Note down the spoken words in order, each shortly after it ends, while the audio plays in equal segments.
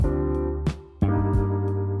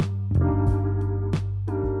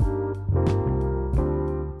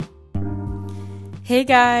Hey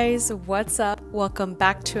guys, what's up? Welcome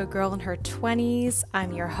back to A Girl in Her 20s.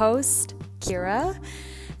 I'm your host, Kira.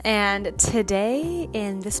 And today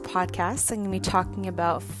in this podcast, I'm going to be talking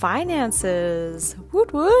about finances,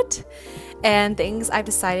 woot woot, and things I've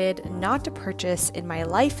decided not to purchase in my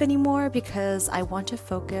life anymore because I want to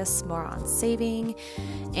focus more on saving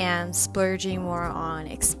and splurging more on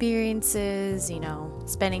experiences,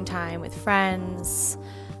 spending time with friends,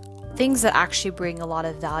 things that actually bring a lot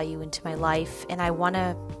of value into my life. And I want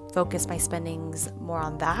to focus my spendings more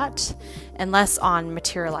on that and less on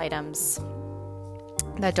material items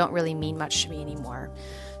that don't really mean much to me anymore.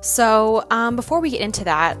 So before we get into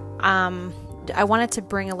that, I wanted to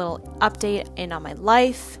bring a little update in on my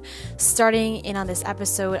life. Starting in on this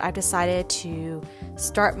episode, I've decided to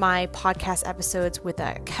start my podcast episodes with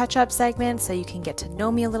a catch-up segment so you can get to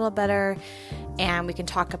know me a little better and we can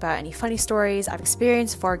talk about any funny stories I've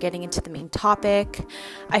experienced before getting into the main topic.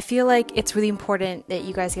 I feel like it's really important that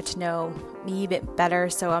you guys get to know me a bit better,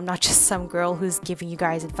 so I'm not just some girl who's giving you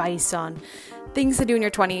guys advice on things to do in your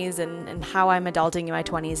 20s and how I'm adulting in my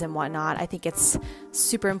 20s and whatnot. I think it's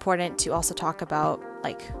super important to also talk about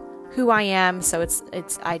like who I am, so it's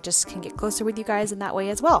I just can get closer with you guys in that way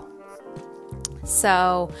as well.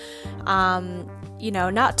 So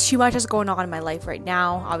not too much is going on in my life right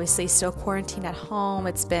now. Obviously still quarantined at home.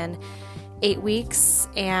 It's been 8 weeks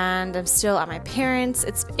and I'm still at my parents'.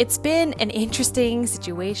 It's been an interesting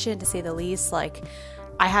situation to say the least. Like,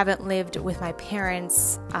 I haven't lived with my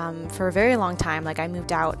parents for a very long time. Like, I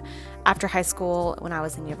moved out after high school when I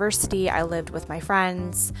was in university. I lived with my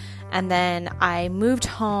friends, and then I moved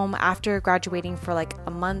home after graduating for like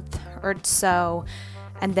a month or so,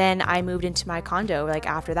 and then I moved into my condo like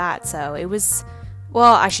after that. So it was,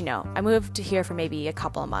 well, actually no, I moved here for maybe a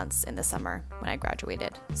couple of months in the summer when I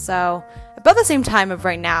graduated. So about the same time of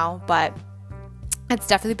right now, but it's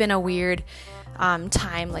definitely been a weird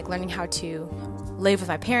time, like learning how to live with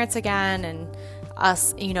my parents again, and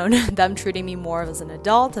us, them treating me more as an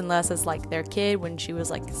adult and less as like their kid when she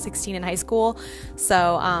was like 16 in high school.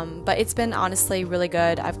 So, but it's been honestly really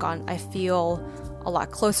good. I feel a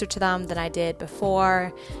lot closer to them than I did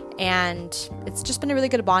before, and it's just been a really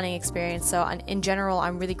good bonding experience. So in general,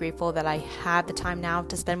 I'm really grateful that I have the time now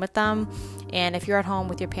to spend with them. And if you're at home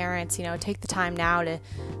with your parents, take the time now to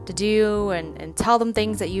do and tell them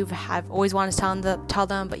things that you have always wanted to tell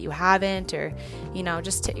them, but you haven't, or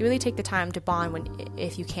just really take the time to bond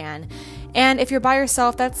if you can. And if you're by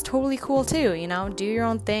yourself, that's totally cool too. Do your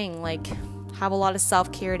own thing, like have a lot of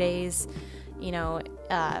self-care days.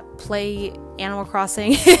 Play Animal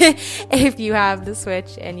Crossing if you have the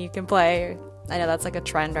Switch and you can play. I know that's like a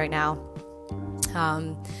trend right now.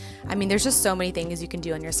 There's just so many things you can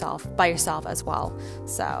do by yourself as well.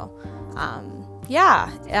 So,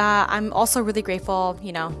 I'm also really grateful,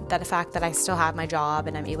 that the fact that I still have my job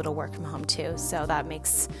and I'm able to work from home too. So that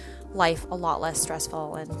makes life a lot less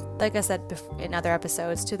stressful. And like I said in other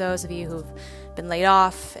episodes, to those of you who've been laid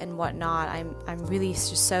off and whatnot, I'm really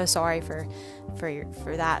just so sorry for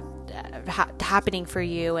that happening for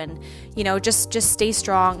you. And just stay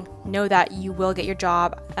strong. Know that you will get your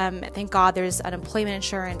job. Thank God there's unemployment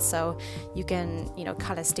insurance, so you can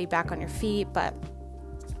kind of stay back on your feet. But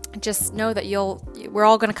just know that we're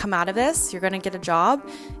all going to come out of this. You're going to get a job.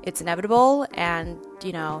 It's inevitable. And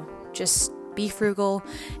just be frugal.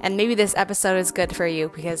 And maybe this episode is good for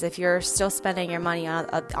you, because if you're still spending your money on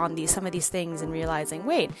some of these things and realizing,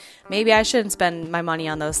 wait, maybe I shouldn't spend my money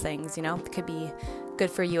on those things, it could be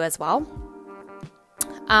good for you as well.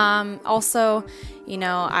 Also,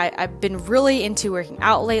 I've been really into working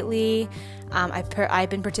out lately. I've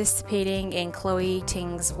been participating in Chloe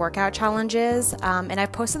Ting's workout challenges, and I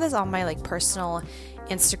posted this on my personal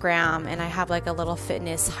Instagram, and I have like a little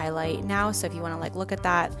fitness highlight now. So if you want to look at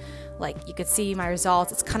that, you could see my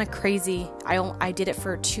results. It's kind of crazy. I did it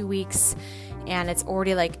for 2 weeks, and it's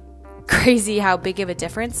already crazy how big of a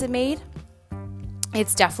difference it made.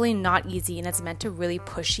 It's definitely not easy, and it's meant to really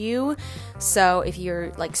push you. So if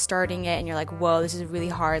you're starting it and you're like, whoa, this is really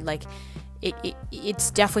hard,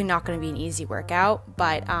 it's definitely not going to be an easy workout.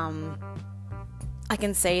 But I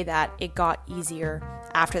can say that it got easier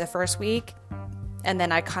after the first week, and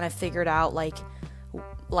then I kind of figured out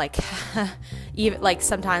even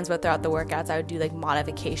sometimes throughout the workouts I would do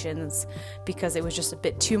modifications because it was just a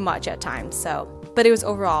bit too much at times. So, but it was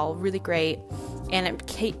overall really great, and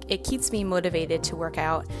it keeps me motivated to work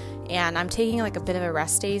out. And I'm taking a bit of a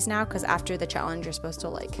rest days now, because after the challenge you're supposed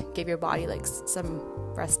to give your body some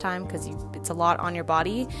rest time, because it's a lot on your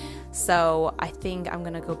body. So I think I'm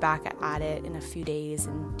gonna go back at it in a few days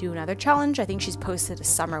and do another challenge. I think she's posted a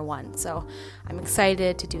summer one, so I'm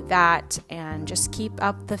excited to do that and just keep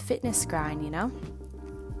up the fitness grind,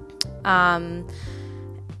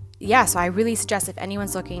 Yeah, so I really suggest if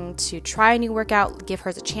anyone's looking to try a new workout, give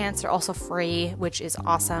hers a chance. They're also free, which is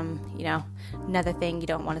awesome. Another thing you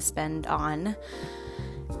don't want to spend on.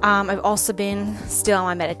 I've also been still on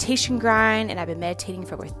my meditation grind, and I've been meditating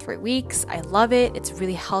for over 3 weeks. I love it. It's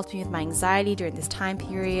really helped me with my anxiety during this time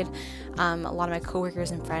period. A lot of my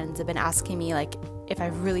coworkers and friends have been asking me like if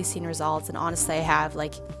I've really seen results, and honestly, I have.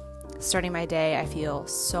 Like, starting my day, I feel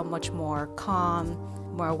so much more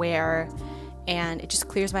calm, more aware, and it just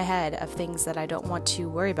clears my head of things that I don't want to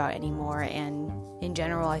worry about anymore. And in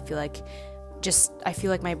general, I feel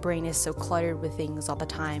like my brain is so cluttered with things all the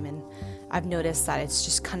time, and I've noticed that it's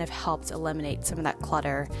just kind of helped eliminate some of that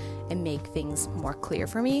clutter and make things more clear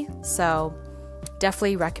for me. So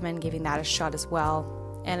definitely recommend giving that a shot as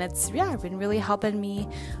well. And it's been really helping me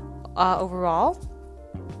overall.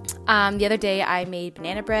 The other day I made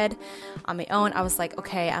banana bread on my own. I was like,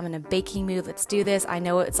 okay, I'm in a baking mood. Let's do this. I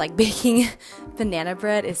know it's like baking banana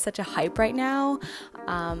bread is such a hype right now.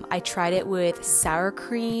 I tried it with sour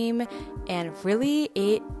cream, and really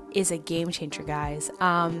it is a game changer, guys.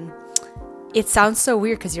 It sounds so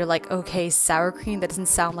weird because you're like, okay, sour cream, that doesn't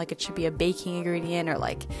sound like it should be a baking ingredient, or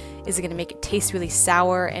like, is it going to make it taste really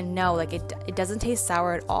sour? And no, like it doesn't taste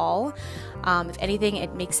sour at all. If anything, it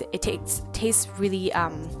tastes really,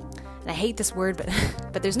 and I hate this word,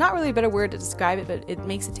 but there's not really a better word to describe it, but it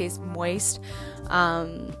makes it taste moist.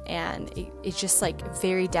 And it's just like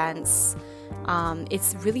very dense.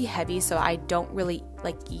 It's really heavy, so I don't really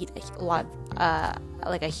like eat a lot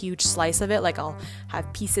like a huge slice of it. Like, I'll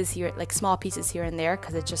have pieces here, like small pieces here and there,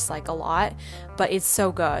 because it's just like a lot, but it's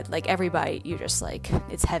so good. Like, every bite, you just like,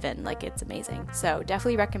 it's heaven. Like, it's amazing. So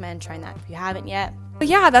definitely recommend trying that if you haven't yet. But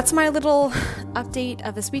yeah, that's my little update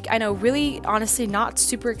of this week. I know, really, honestly, not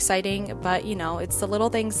super exciting, but it's the little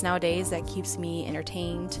things nowadays that keeps me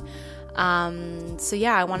entertained. So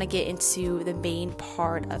yeah, I want to get into the main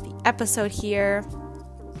part of the episode here.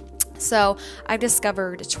 So I've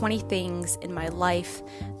discovered 20 things in my life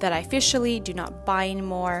that I officially do not buy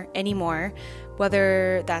anymore,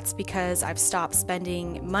 whether that's because I've stopped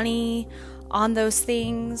spending money on those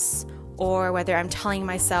things, or whether I'm telling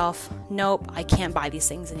myself, nope, I can't buy these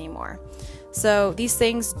things anymore. So these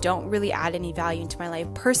things don't really add any value into my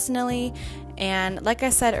life personally. And like I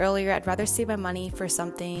said earlier, I'd rather save my money for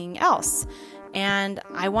something else. And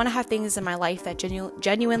I want to have things in my life that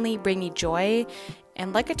genuinely bring me joy.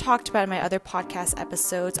 And like I talked about in my other podcast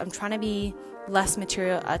episodes, I'm trying to be less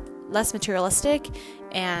materialistic,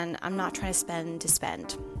 and I'm not trying to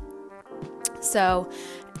spend. So,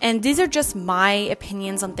 and these are just my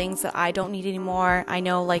opinions on things that I don't need anymore. I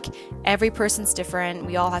know, like, every person's different.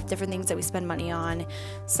 We all have different things that we spend money on.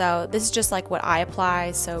 So this is just like what I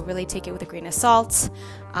apply. So really take it with a grain of salt.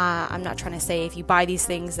 I'm not trying to say if you buy these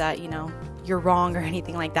things that, you're wrong or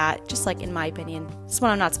anything like that. Just like, in my opinion, this is what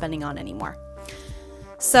I'm not spending on anymore.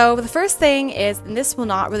 So the first thing is, and this will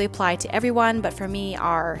not really apply to everyone, but for me,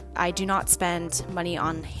 I do not spend money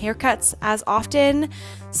on haircuts as often.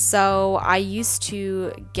 So I used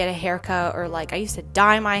to get a haircut, or like I used to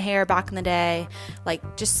dye my hair back in the day,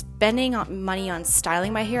 like just spending money on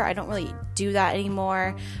styling my hair. I don't really do that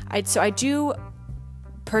anymore. So I do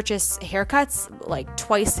purchase haircuts like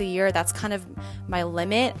twice a year. That's kind of my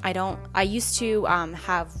limit. I used to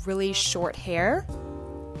have really short hair.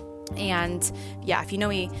 And yeah, if you know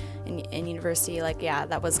me in university, like, yeah,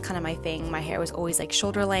 that was kind of my thing. My hair was always like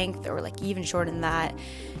shoulder length, or like even shorter than that.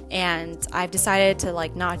 And I've decided to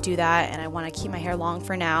like not do that, and I want to keep my hair long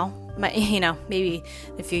for now. Maybe in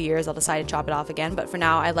a few years I'll decide to chop it off again, but for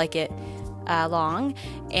now I like it long.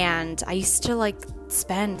 And I used to like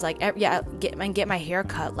spend like get my hair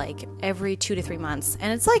cut like every 2 to 3 months,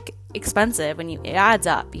 and it's like expensive when it adds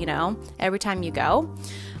up, every time you go.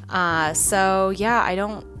 So yeah, I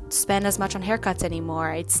don't spend as much on haircuts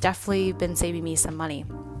anymore. It's definitely been saving me some money.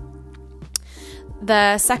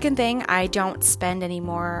 The second thing I don't spend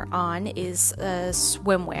anymore on is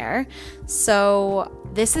swimwear. So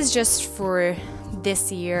this is just for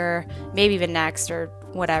this year, maybe even next or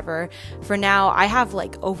whatever. For now, I have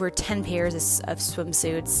like over 10 pairs of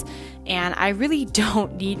swimsuits, and I really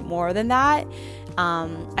don't need more than that.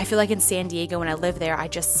 I feel like in San Diego, when I lived there, I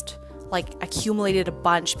just like accumulated a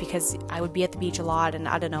bunch because I would be at the beach a lot, and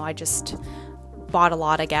I don't know, I just bought a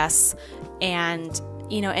lot, I guess. And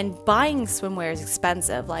and buying swimwear is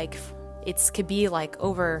expensive. Like, it could be like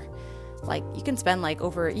over, like you can spend like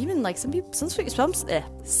over, even like some swimsuits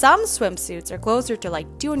are closer to like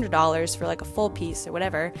 $200 for like a full piece or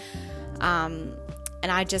whatever. And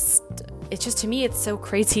it's just, to me, it's so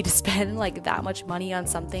crazy to spend like that much money on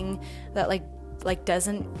something that like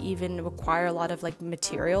doesn't even require a lot of like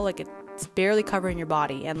material. Like, it's it's barely covering your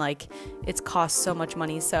body, and like it's cost so much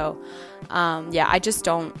money. So I just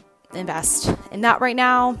don't invest in that right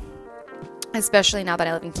now, especially now that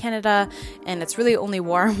I live in Canada and it's really only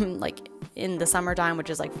warm like in the summertime, which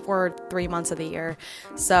is like 3 months of the year.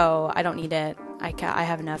 So I don't need it. I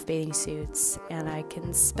have enough bathing suits and I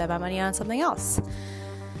can spend my money on something else.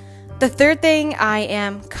 The third thing I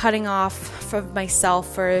am cutting off from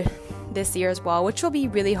myself for this year as well, which will be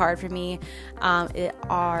really hard for me,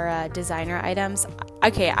 are designer items.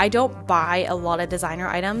 Okay, I don't buy a lot of designer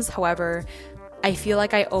items. However, I feel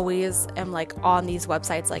like I always am like on these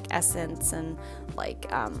websites like Essence and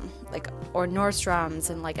or Nordstrom's,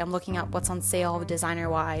 and like I'm looking at what's on sale designer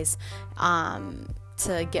wise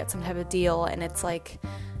to get some type of deal. And it's like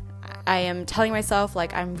I am telling myself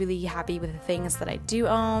like I'm really happy with the things that I do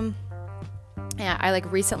own. And I like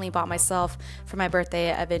recently bought myself for my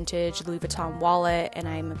birthday a vintage Louis Vuitton wallet, and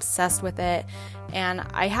I'm obsessed with it. And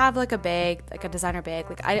I have like a bag, like a designer bag.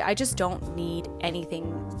 Like I just don't need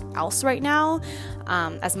anything else right now.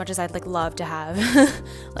 As much as I'd like love to have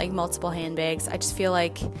like multiple handbags, I just feel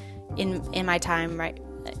like in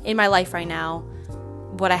my life right now,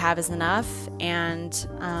 what I have is enough. And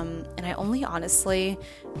I only honestly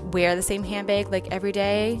wear the same handbag like every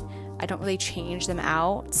day. I don't really change them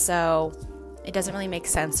out, so it doesn't really make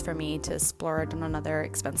sense for me to splurge on another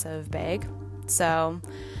expensive bag. So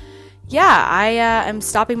yeah, I am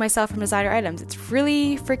stopping myself from designer items. It's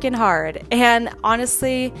really freaking hard. And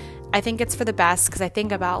honestly, I think it's for the best, because I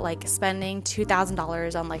think about like spending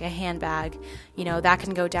 $2,000 on like a handbag, that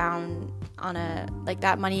can go down on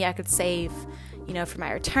that money I could save, for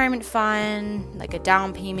my retirement fund, like a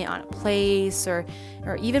down payment on a place, or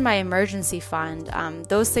even my emergency fund.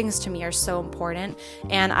 Those things to me are so important.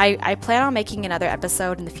 And I plan on making another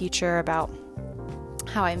episode in the future about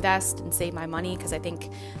how I invest and save my money, because I think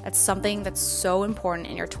that's something that's so important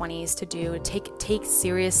in your 20s to do, take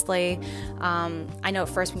seriously. I know at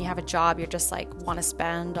first when you have a job, you're just like want to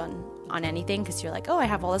spend on anything because you're like, oh, I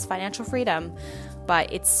have all this financial freedom.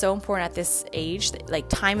 But it's so important at this age that, like,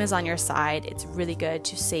 time is on your side. It's really good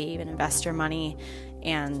to save and invest your money,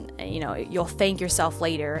 and you'll thank yourself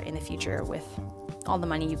later in the future with all the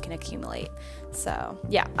money you can accumulate. So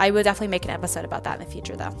yeah, I would definitely make an episode about that in the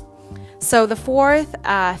future though. So the fourth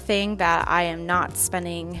thing that I am not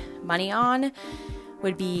spending money on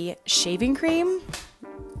would be shaving cream.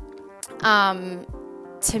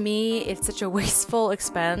 To me, it's such a wasteful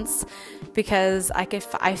expense, because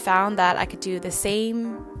I found that I could do the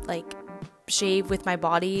same like shave with my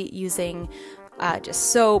body using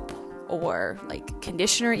just soap or like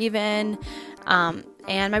conditioner even.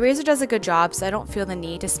 And my razor does a good job, so I don't feel the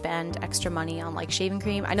need to spend extra money on like shaving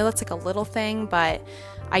cream. I know that's like a little thing, but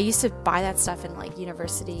I used to buy that stuff in like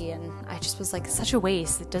university, and I just was like, such a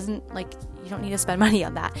waste. It doesn't, like, you don't need to spend money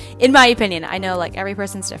on that, in my opinion. I know like every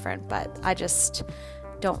person's different, but I just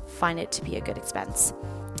don't find it to be a good expense.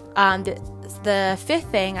 The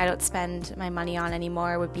fifth thing I don't spend my money on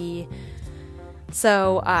anymore would be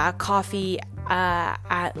coffee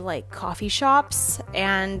at like coffee shops.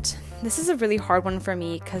 And this is a really hard one for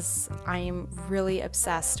me because I am really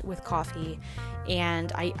obsessed with coffee,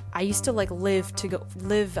 and I used to like live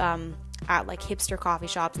at like hipster coffee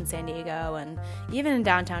shops in San Diego and even in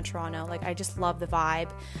downtown Toronto. Like, I just love the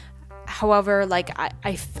vibe. However, like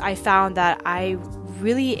I found that I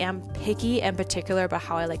really am picky and particular about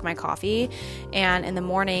how I like my coffee, and in the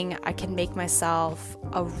morning I can make myself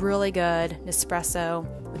a really good Nespresso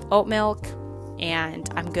with oat milk, and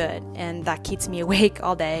I'm good, and that keeps me awake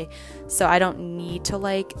all day. So I don't need to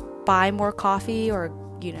like buy more coffee or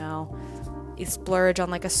splurge on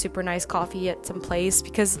like a super nice coffee at some place,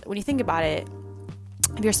 because when you think about it,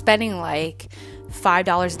 if you're spending like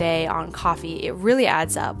 $5 a day on coffee, it really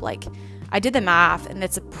adds up. Like, I did the math, and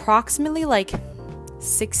it's approximately like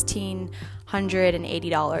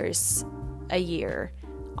 $1,680 a year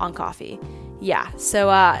on coffee. Yeah, so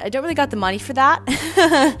I don't really got the money for that.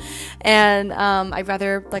 And I'd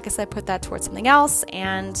rather, like I said, put that towards something else.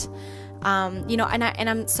 And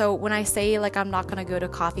so when I say like I'm not gonna go to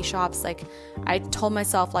coffee shops, like I told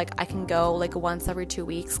myself like I can go like once every 2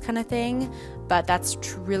 weeks kind of thing, but that's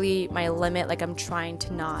really my limit. Like, I'm trying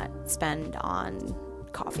to not spend on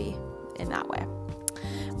coffee in that way.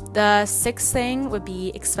 The sixth thing would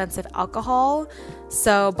be expensive alcohol.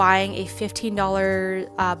 So buying a $15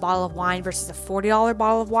 bottle of wine versus a $40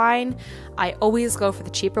 bottle of wine, I always go for the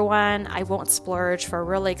cheaper one. I won't splurge for a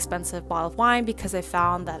really expensive bottle of wine because I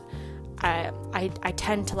found that I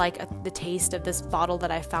tend to like the taste of this bottle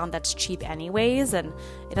that I found that's cheap anyways, and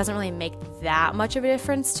it doesn't really make that much of a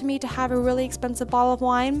difference to me to have a really expensive bottle of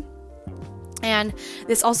wine. And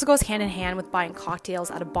this also goes hand in hand with buying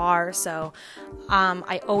cocktails at a bar. So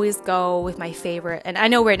I always go with my favorite. And I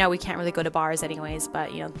know right now we can't really go to bars anyways,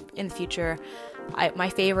 but you know, in the future, my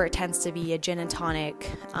favorite tends to be a gin and tonic.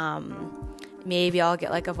 Maybe I'll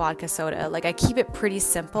get like a vodka soda. Like I keep it pretty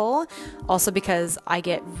simple, also because I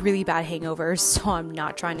get really bad hangovers, so I'm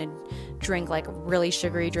not trying to drink like really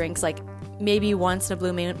sugary drinks. Like maybe once in a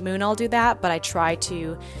blue moon I'll do that, but I try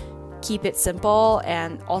to keep it simple.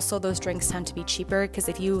 And also those drinks tend to be cheaper, because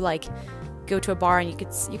if you like go to a bar and you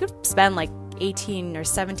could spend like $18 or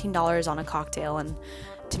 $17 on a cocktail, and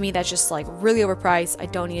to me that's just like really overpriced. I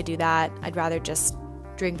don't need to do that. I'd rather just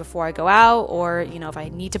drink before I go out, or you know, if I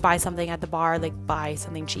need to buy something at the bar, like buy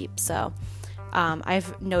something cheap. So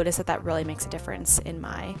I've noticed that really makes a difference in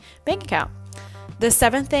my bank account. The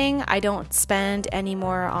 7th thing I don't spend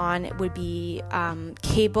anymore on would be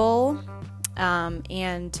cable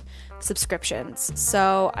and subscriptions.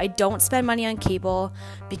 So I don't spend money on cable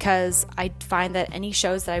because I find that any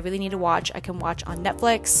shows that I really need to watch, I can watch on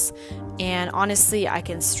Netflix, and honestly I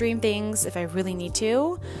can stream things if I really need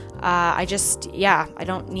to. I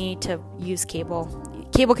don't need to use cable.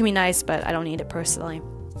 Cable can be nice, but I don't need it personally.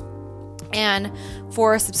 And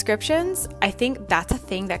for subscriptions, I think that's a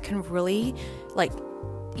thing that can really like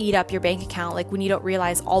eat up your bank account, like when you don't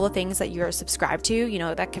realize all the things that you're subscribed to. You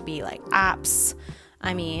know, that could be like apps.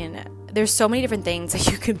 I mean, there's so many different things that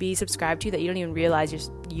you could be subscribed to that you don't even realize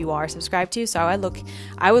you are subscribed to. So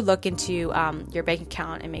I would look into your bank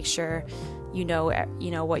account and make sure you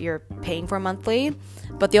know what you're paying for monthly.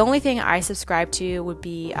 But the only thing I subscribe to would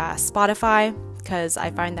be Spotify, because I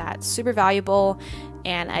find that super valuable,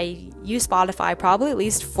 and I use Spotify probably at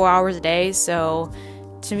least 4 hours a day. So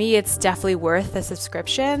to me, it's definitely worth the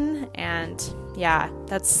subscription. And yeah,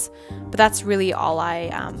 that's really all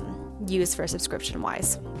I use for subscription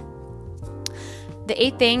wise. The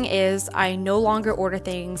 8th thing is I no longer order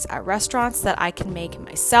things at restaurants that I can make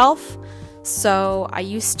myself. So I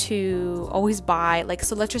used to always buy, like,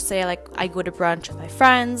 so let's just say like I go to brunch with my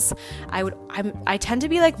friends. I tend to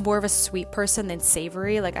be like more of a sweet person than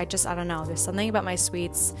savory. Like I don't know, there's something about my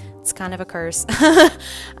sweets. It's kind of a curse.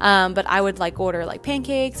 But I would like order like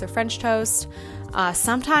pancakes or French toast.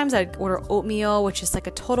 Sometimes I'd order oatmeal, which is like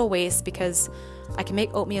a total waste because I can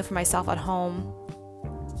make oatmeal for myself at home.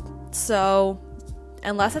 So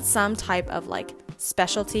unless it's some type of like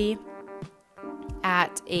specialty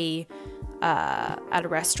at a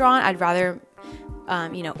restaurant, I'd rather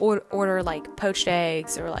order like poached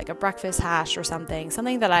eggs or like a breakfast hash or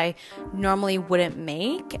something that I normally wouldn't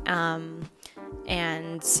make, and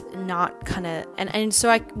not kind of and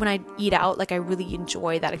so when I eat out, like I really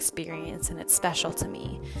enjoy that experience and it's special to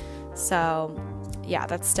me. So yeah,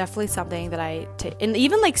 that's definitely something that and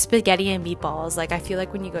even like spaghetti and meatballs, like I feel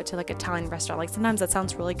like when you go to like an Italian restaurant, like sometimes that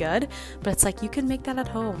sounds really good, but it's like you can make that at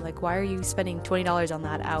home. Like why are you spending $20 on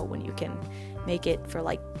that out when you can make it for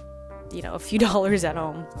like, you know, a few dollars at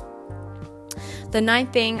home? The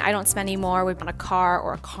 9th thing I don't spend anymore would be on a car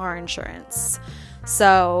or a car insurance.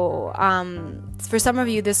 So for some of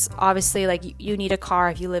you, this obviously, like you need a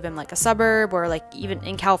car if you live in like a suburb, or like even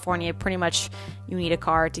in California, pretty much you need a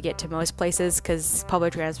car to get to most places because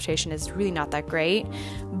public transportation is really not that great.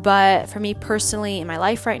 But for me personally, in my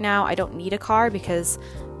life right now, I don't need a car because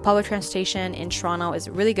public transportation in Toronto is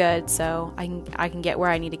really good. So I can get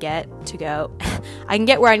where I need to go. I can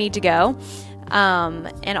get where I need to go.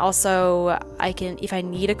 And also if I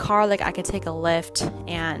need a car, like I could take a Lyft,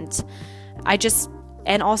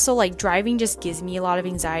 and also like driving just gives me a lot of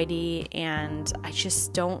anxiety, and I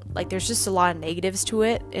just don't like, there's just a lot of negatives to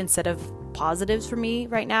it instead of positives for me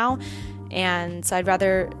right now. And so I'd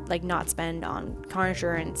rather like not spend on car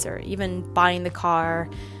insurance or even buying the car,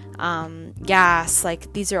 gas.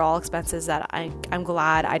 Like these are all expenses that I'm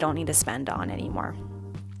glad I don't need to spend on anymore.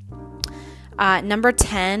 Number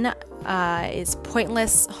 10 is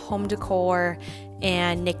pointless home decor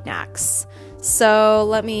and knickknacks. So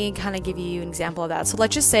let me kind of give you an example of that. So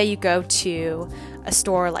let's just say you go to a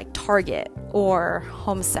store like Target or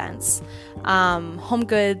HomeSense, Home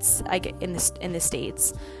Goods, in the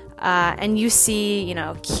States, and you see, you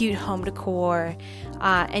know, cute home decor,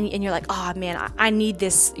 and you're like, oh man, I need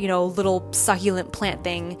this, you know, little succulent plant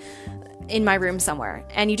thing in my room somewhere,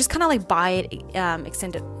 and you just kind of like buy it,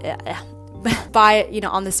 buy it, you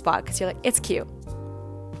know, on the spot because you're like, it's cute.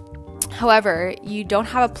 However, you don't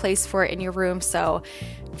have a place for it in your room, so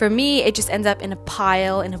for me, it just ends up in a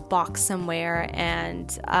pile in a box somewhere,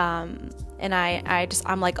 and I'm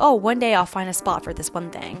like, oh, one day I'll find a spot for this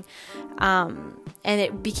one thing, and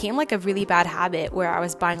it became like a really bad habit where I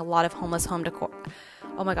was buying a lot of homeless home decor.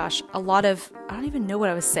 Oh my gosh, I don't even know what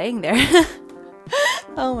I was saying there.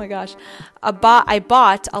 Oh my gosh. I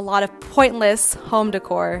bought a lot of pointless home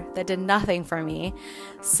decor that did nothing for me.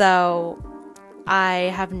 So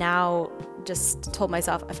I have now just told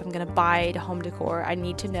myself, if I'm going to buy home decor, I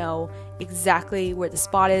need to know exactly where the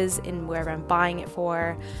spot is and wherever I'm buying it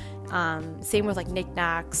for. Same with like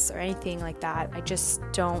knickknacks or anything like that. I just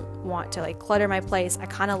don't want to like clutter my place. I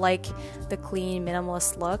kind of like the clean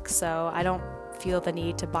minimalist look, so I don't feel the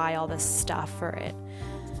need to buy all this stuff for it.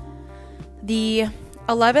 The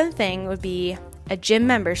 11th thing would be a gym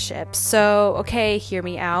membership. So, okay, hear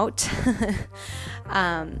me out.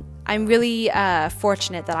 I'm really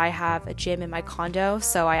fortunate that I have a gym in my condo,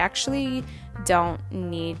 so I actually don't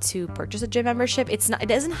need to purchase a gym membership. It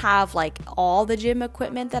doesn't have like all the gym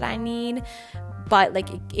equipment that I need, but like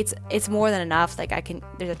it's more than enough. Like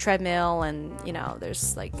there's a treadmill and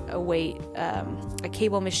there's like a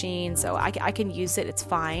cable machine, so I can use it. It's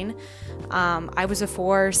fine. I was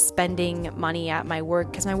before spending money at my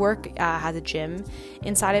work because my work has a gym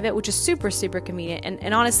inside of it, which is super, super convenient.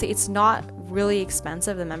 And honestly, it's not really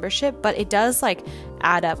expensive, the membership, but it does like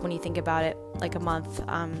add up when you think about it, like a month.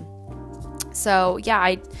 So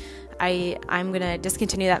yeah, I'm gonna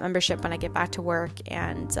discontinue that membership when I get back to work.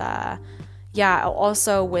 And yeah,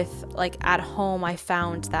 also with like at home, I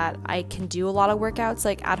found that I can do a lot of workouts,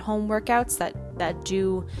 like at home workouts that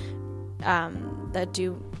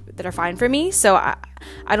are fine for me. So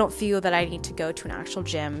I don't feel that I need to go to an actual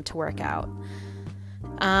gym to work out.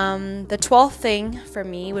 The 12th thing for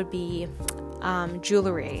me would be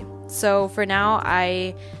jewelry. So for now,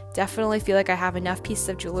 I definitely feel like I have enough pieces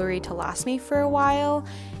of jewelry to last me for a while.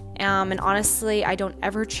 And honestly, I don't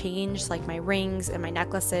ever change like my rings and my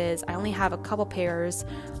necklaces. I only have a couple pairs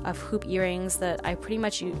of hoop earrings that I pretty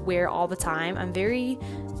much wear all the time. I'm very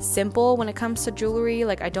simple when it comes to jewelry.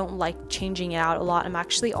 Like I don't like changing it out a lot. I'm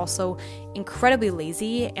actually also incredibly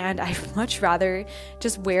lazy, and I'd much rather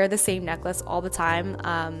just wear the same necklace all the time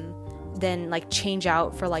than like change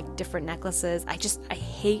out for like different necklaces. I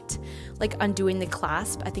hate like undoing the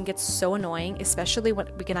clasp. I think it's so annoying, especially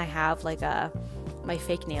when I have like my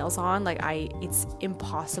fake nails on. Like it's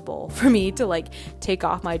impossible for me to like take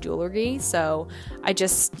off my jewelry. So I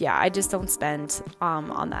just don't spend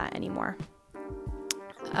on that anymore.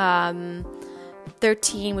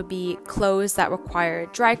 13 would be clothes that require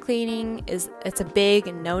dry cleaning. It's a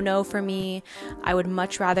big no-no for me. I would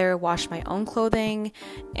much rather wash my own clothing,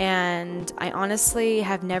 and I honestly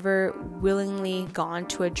have never willingly gone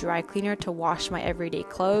to a dry cleaner to wash my everyday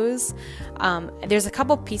clothes. There's a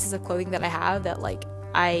couple pieces of clothing that I have that like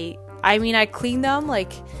I clean them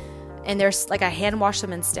like, and there's like I hand wash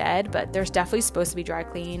them instead, but there's definitely supposed to be dry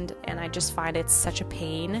cleaned, and I just find it's such a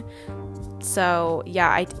pain. So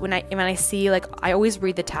yeah, when I see, like, I always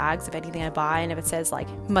read the tags of anything I buy, and if it says like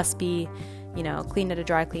must be, cleaned at a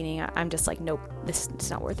dry cleaning, I'm just like, nope, this is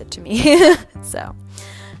not worth it to me. So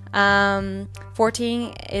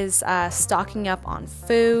 14 is stocking up on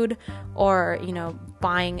food, or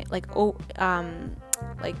buying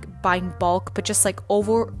buying bulk, but just like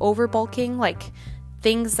over bulking, like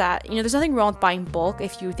things that there's nothing wrong with buying bulk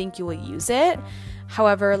if you think you will use it.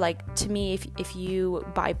 However, like to me, if you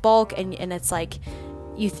buy bulk and it's like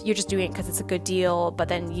you're just doing it because it's a good deal, but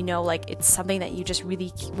then like it's something that you just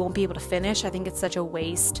really won't be able to finish, I think it's such a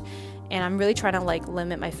waste. And I'm really trying to like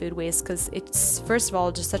limit my food waste, because it's, first of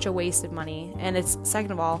all, just such a waste of money, and it's,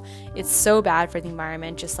 second of all, it's so bad for the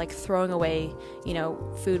environment, just like throwing away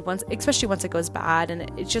food especially once it goes bad,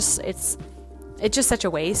 and it's just such a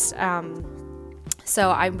waste.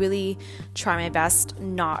 So I really try my best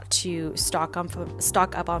not to stock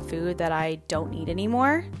up on food that I don't need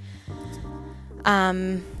anymore.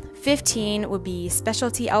 15 would be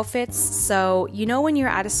specialty outfits. So when you're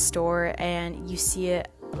at a store and you see a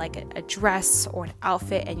dress or an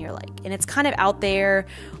outfit, and you're like, and it's kind of out there,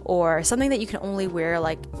 or something that you can only wear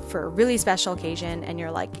like for a really special occasion, and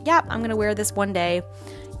you're like, yeah, I'm gonna wear this one day.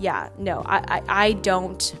 Yeah, no, I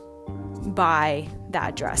don't buy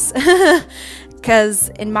that dress. Because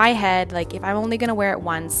in my head, like, if I'm only gonna wear it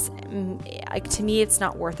once, like, to me it's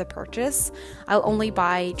not worth a purchase. I'll only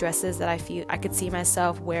buy dresses that I feel I could see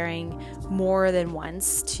myself wearing more than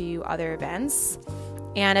once to other events.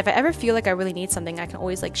 And if I ever feel like I really need something, I can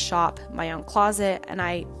always like shop my own closet, and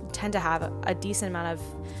I tend to have a decent amount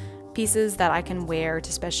of pieces that I can wear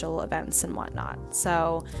to special events and whatnot.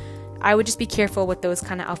 So I would just be careful with those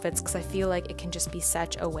kind of outfits, because I feel like it can just be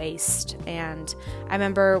such a waste. And I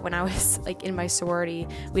remember when I was like in my sorority,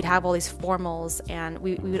 we'd have all these formals, and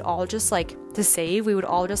we would all just like, to save, we would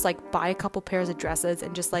all just like buy a couple pairs of dresses,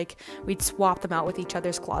 and just like we'd swap them out with each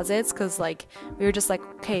other's closets, because like we were just like,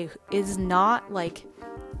 okay, it's not like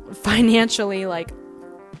financially like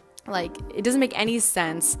Like, it doesn't make any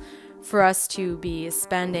sense for us to be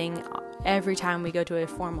spending every time we go to a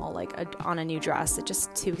formal, like on a new dress. It's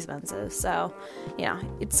just too expensive. So,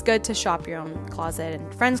 it's good to shop your own closet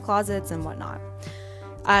and friends' closets and whatnot.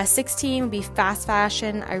 16 would be fast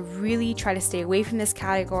fashion. I really try to stay away from this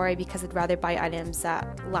category because I'd rather buy items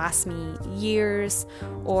that last me years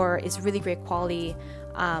or is really great quality.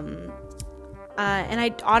 And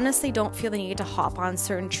I honestly don't feel the need to hop on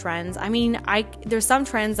certain trends. I mean, there's some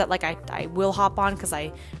trends that like I will hop on because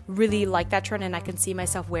I really like that trend and I can see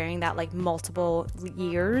myself wearing that like multiple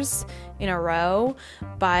years in a row.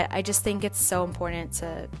 But I just think it's so important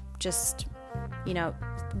to just,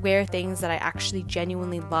 wear things that I actually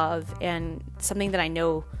genuinely love and something that I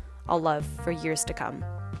know I'll love for years to come.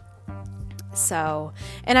 So,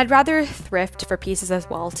 and I'd rather thrift for pieces as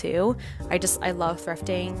well too. I love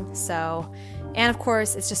thrifting. So, and of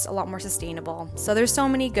course it's just a lot more sustainable. So there's so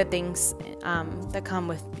many good things that come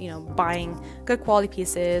with, buying good quality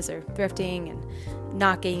pieces or thrifting and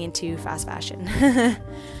not getting into fast fashion.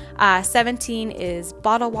 17 is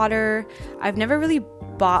bottled water. I've never really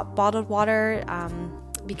bought bottled water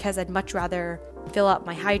because I'd much rather fill up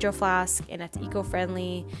my hydro flask and it's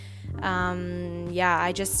eco-friendly.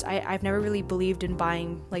 I've never really believed in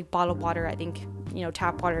buying like bottled water. I think,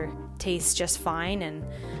 tap water tastes just fine and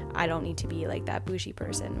I don't need to be like that bougie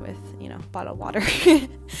person with, bottled water.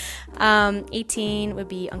 18 would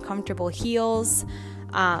be uncomfortable heels.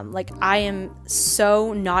 I am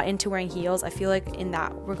so not into wearing heels. I feel like in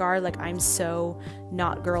that regard, like I'm so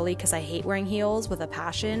not girly because I hate wearing heels with a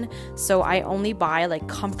passion. So I only buy like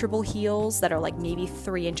comfortable heels that are like maybe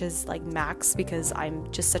 3 inches like max because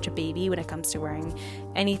I'm just such a baby when it comes to wearing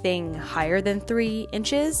anything higher than 3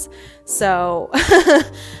 inches. So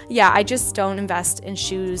I just don't invest in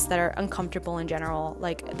shoes that are uncomfortable in general.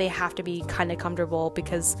 Like they have to be kind of comfortable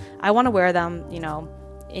because I want to wear them,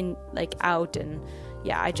 in like out and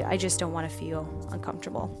I just don't want to feel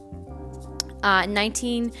uncomfortable.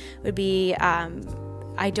 19 would be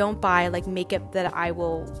I don't buy like makeup that I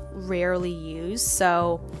will rarely use.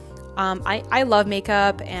 So I love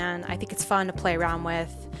makeup and I think it's fun to play around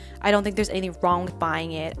with. I don't think there's anything wrong with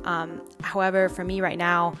buying it. However, for me right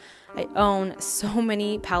now, I own so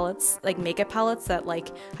many palettes, like makeup palettes that like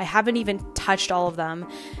I haven't even touched all of them.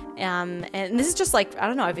 And this is just like, I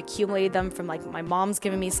don't know, I've accumulated them from like my mom's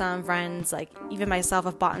given me some, friends, like even myself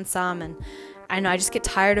have bought some, and I know I just get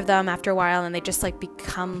tired of them after a while and they just like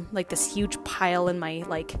become like this huge pile in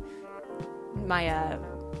my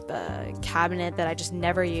cabinet that I just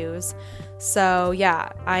never use. So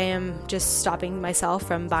I am just stopping myself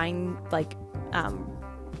from buying like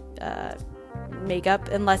makeup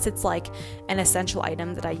unless it's like an essential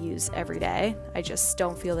item that I use every day. I just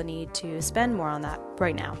don't feel the need to spend more on that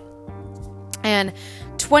right now. And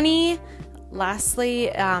 20,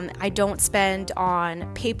 lastly, I don't spend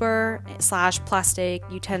on paper / plastic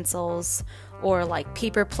utensils or like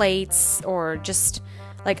paper plates or just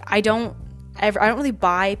like I don't really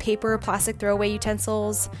buy paper or plastic throwaway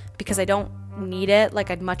utensils because I don't need it.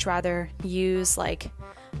 Like I'd much rather use like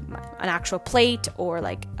an actual plate or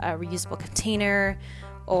like a reusable container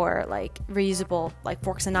or like reusable like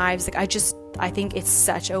forks and knives. Like I think it's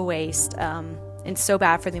such a waste and so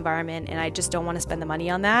bad for the environment, and I just don't want to spend the money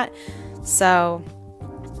on that. So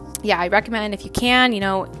I recommend if you can,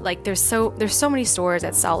 like there's so many stores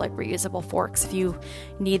that sell like reusable forks if you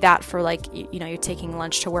need that for like you're taking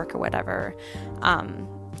lunch to work or whatever.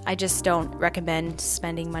 I just don't recommend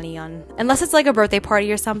spending money on, unless it's like a birthday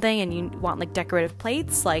party or something and you want like decorative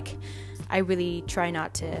plates. Like I really try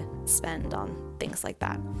not to spend on things like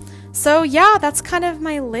that. So that's kind of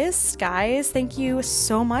my list, guys. Thank you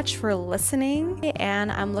so much for listening,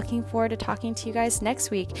 and I'm looking forward to talking to you guys next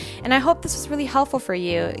week. And I hope this was really helpful for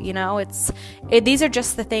you. These are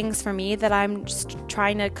just the things for me that I'm just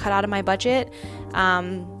trying to cut out of my budget.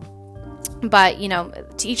 But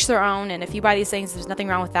to each their own, and if you buy these things, there's nothing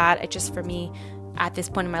wrong with that. It's just for me at this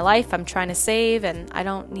point in my life, I'm trying to save and I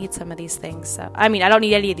don't need some of these things. So I don't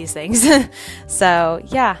need any of these things. So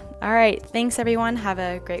all right, thanks everyone, have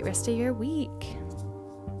a great rest of your week.